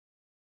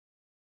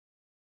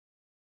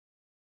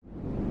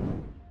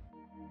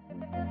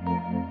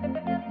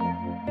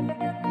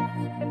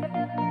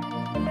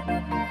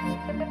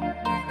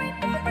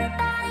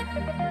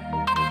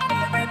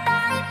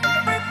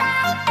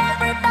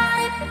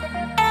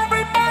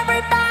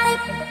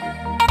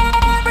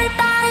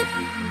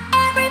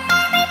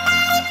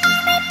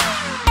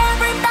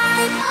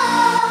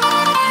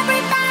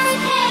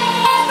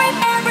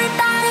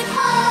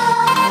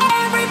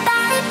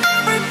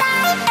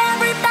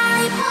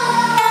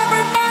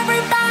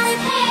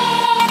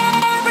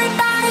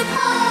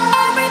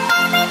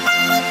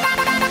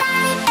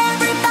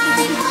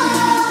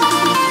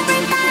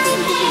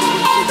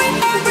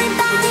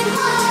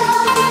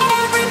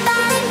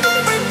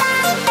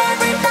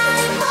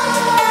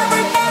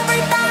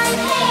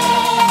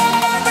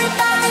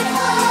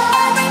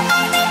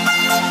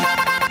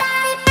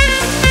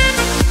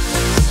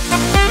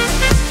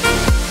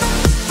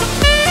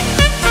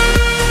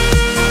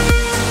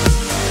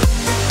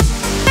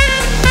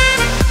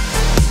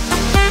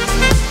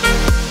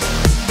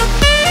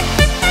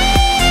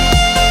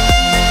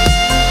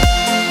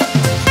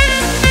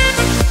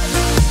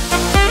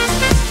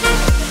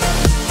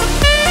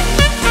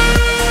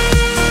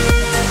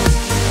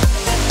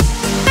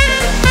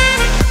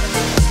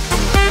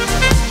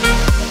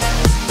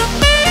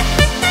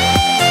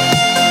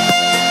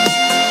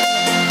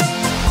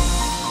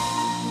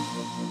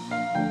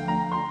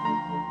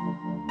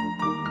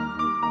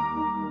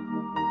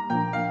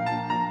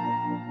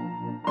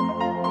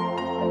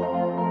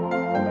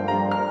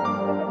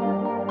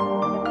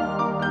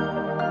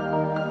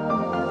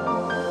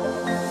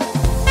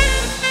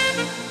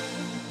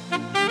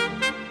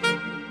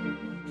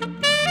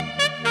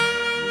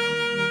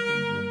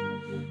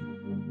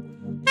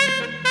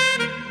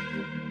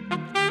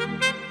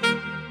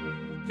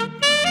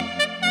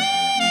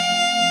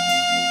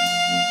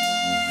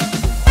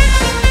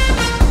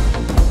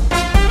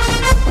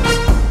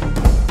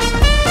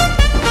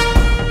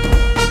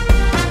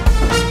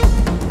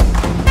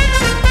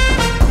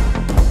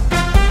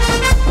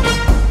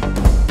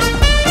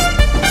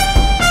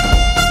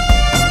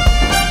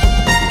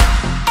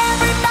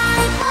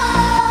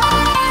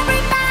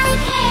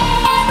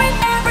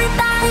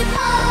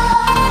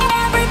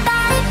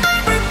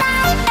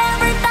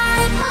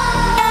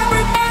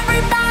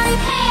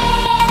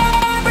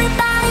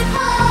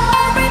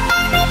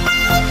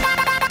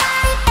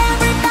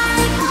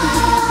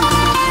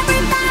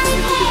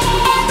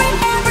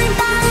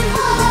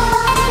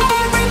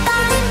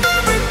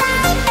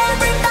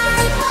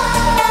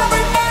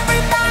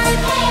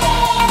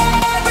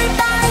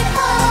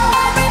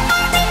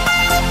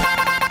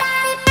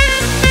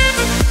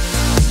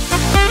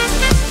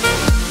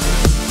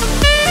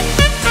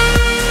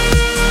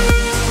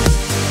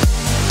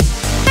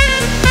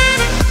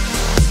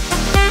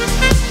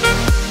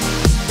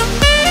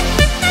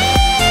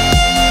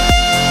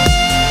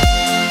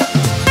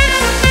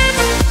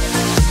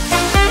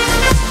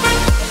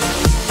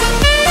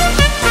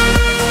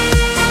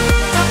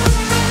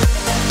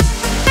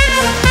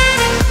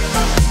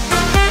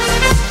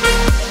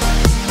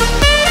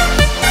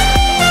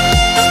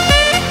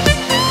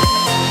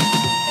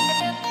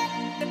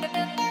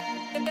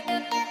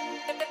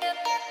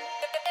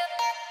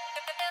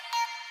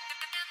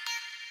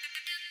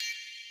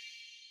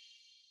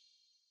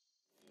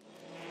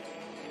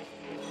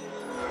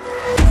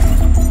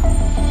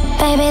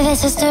Maybe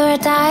this is do or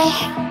die.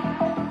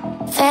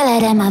 Feel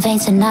it in my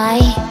veins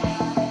tonight.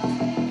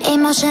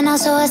 Emotional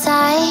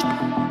suicide.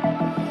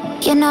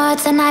 You know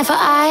it's an eye for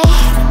eye.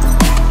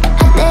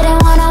 I didn't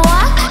wanna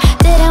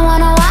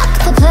walk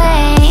the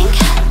plank.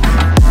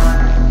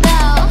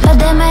 But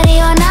the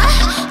Mariona,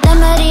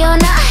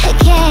 it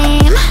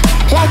came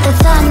like the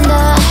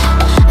thunder.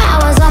 I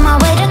was on my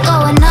way to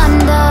going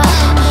under.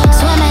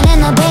 Swimming in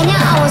the banya,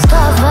 I was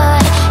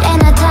covered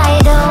in a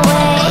tidal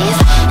wave,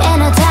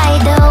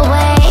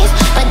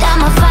 but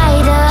I'm a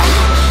fighter.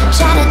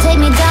 Trying to take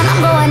me down, I'm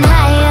going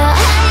higher.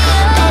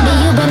 Baby,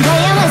 you've been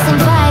playing with some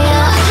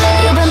fire.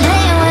 You've been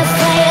playing with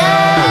fire.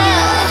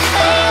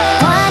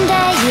 One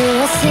day you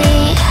will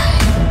see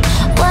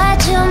what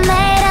you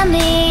made of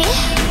me.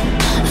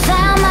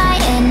 Found my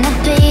inner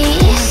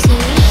beast.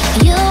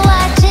 You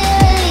watch it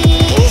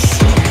release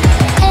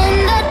in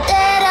the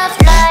dead of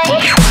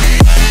night.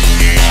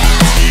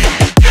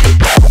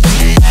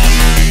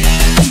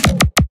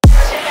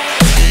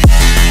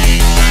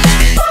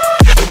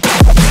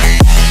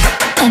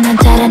 In the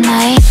dead of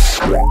night.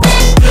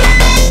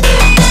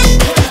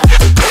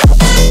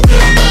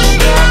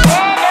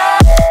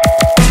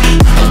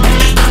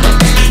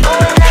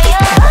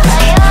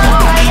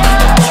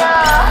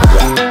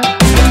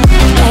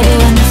 Baby,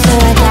 when the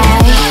sword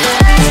die,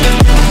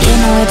 you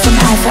know it's an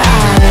eye for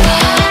eye.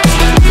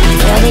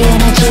 Feel the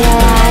energy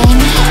align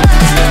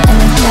in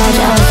the dead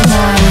of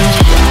night.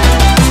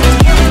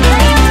 In the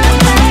dead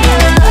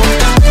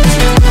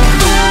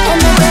of night. In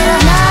the dead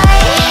of night.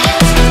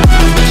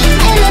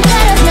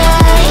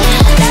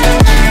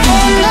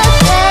 In the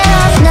dead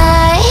of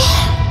night.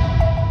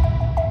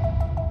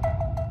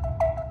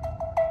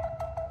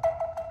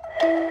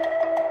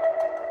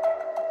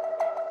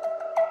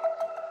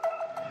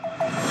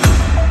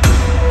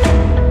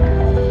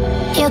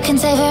 You can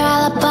save your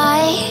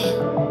alibi.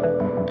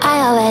 I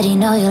already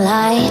know you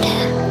lied.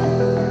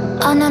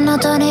 Oh no, no,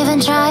 don't even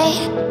try.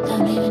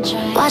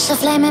 Watch the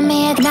flame in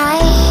me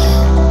ignite.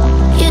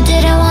 You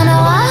didn't wanna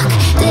walk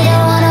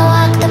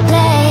the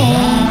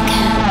plank.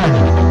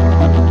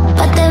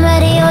 But the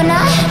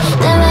Mariona,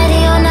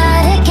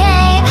 it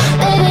came.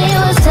 Baby,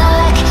 it was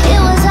dark,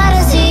 it was hard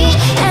to see.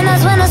 And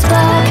that's when the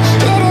spark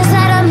lit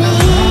inside of me.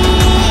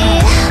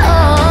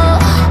 Oh,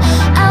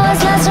 I was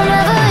lost from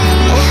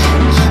reverie.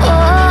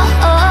 Oh,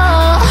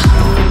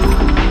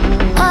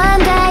 one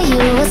day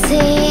you will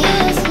see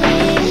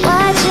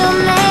what you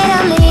made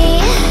of me,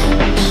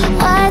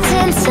 what's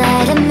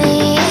inside of me.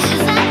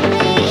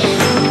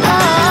 Oh,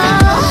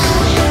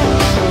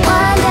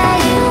 one day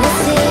you will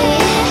see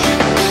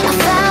I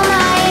found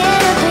my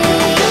inner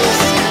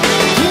peace.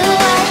 You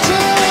watch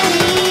it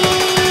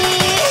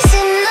release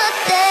in the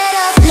dead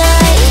of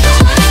night.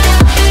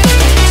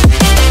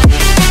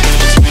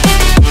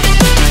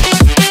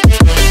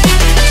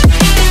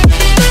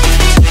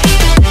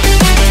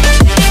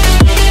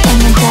 In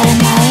the dead of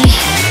night.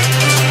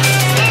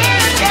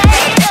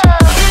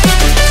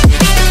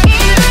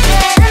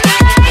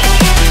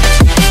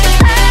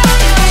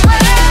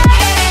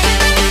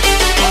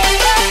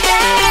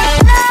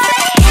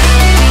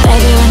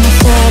 Baby, when the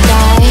sword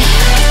die,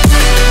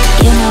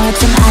 you know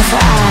it's an eye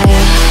for eye.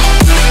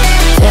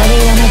 Feel the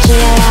energy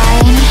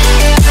align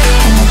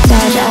in the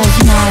dead of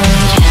night.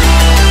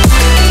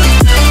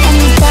 In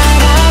the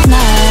dead of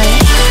night.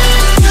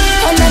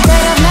 In the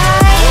dead of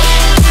night.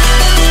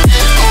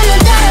 In the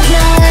dead of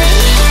night.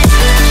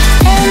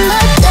 In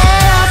the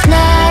dead of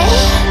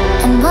night.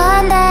 And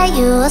one day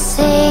you will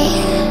see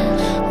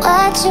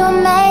what you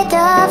made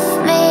of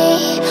me,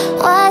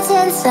 what's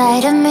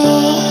inside of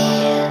me.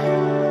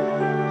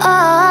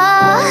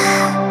 Oh,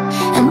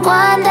 and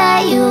one day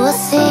you will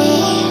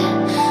see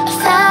I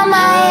found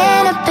my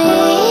inner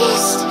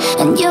beast,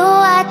 and you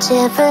watch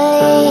it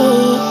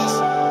release.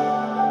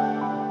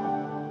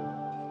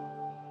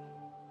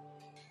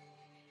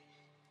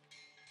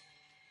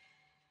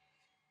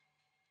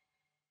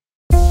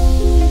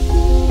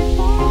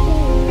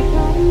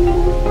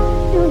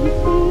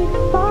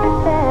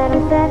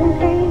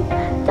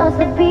 Does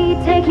the beat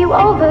take you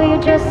over? You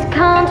just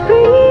can't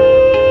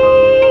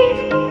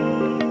breathe.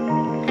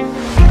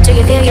 Do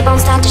you feel your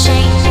bones start to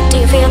shake? Do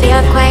you feel the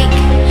earthquake?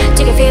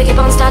 Do you feel your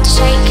bones start to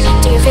shake?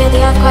 Do you feel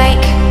the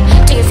earthquake?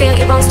 Do you feel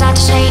your bones start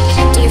to shake?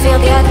 Do you feel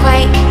the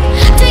earthquake?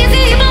 Do you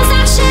feel your bones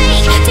start to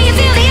shake? Do you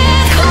feel the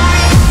earthquake?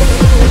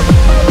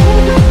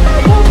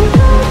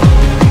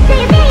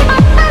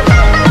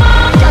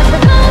 Does the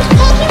bones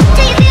take you? Do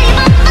you feel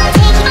your bones start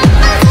to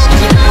shake?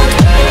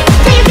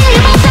 Do you feel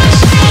your bones start to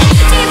shake?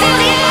 Do you feel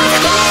the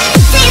earthquake?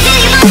 Do you feel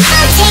your bones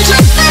start to take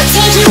you?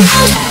 Take you?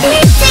 Do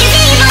you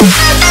feel your bones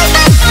start to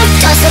shake?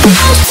 Does the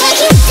bones take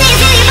you? Do you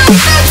feel your bones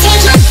start to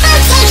take you? Take you?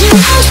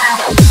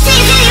 Do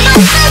you feel your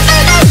bones start to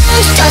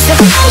shake? Does the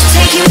bones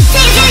take you? Do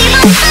you feel your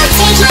bones start to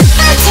take you?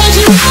 Take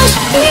you?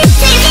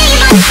 Do you feel your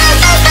bones start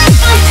to shake?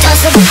 Does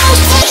the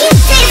bones take you?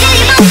 Do you feel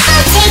your bones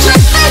start to take you?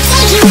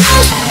 Take you?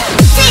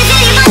 Do you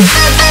feel your bones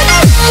start to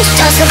shake?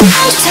 Does the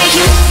bones take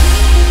you?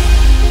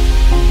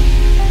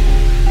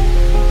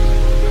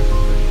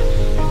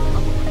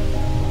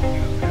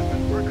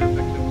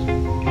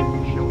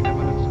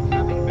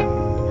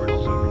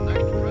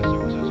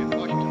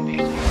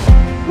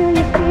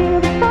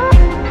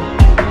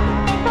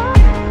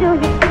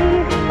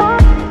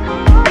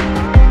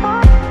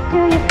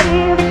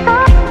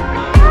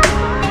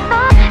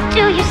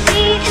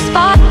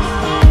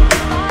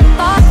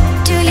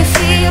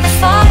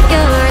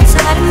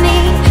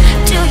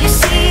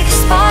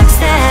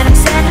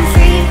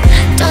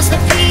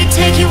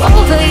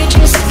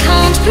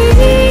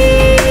 free.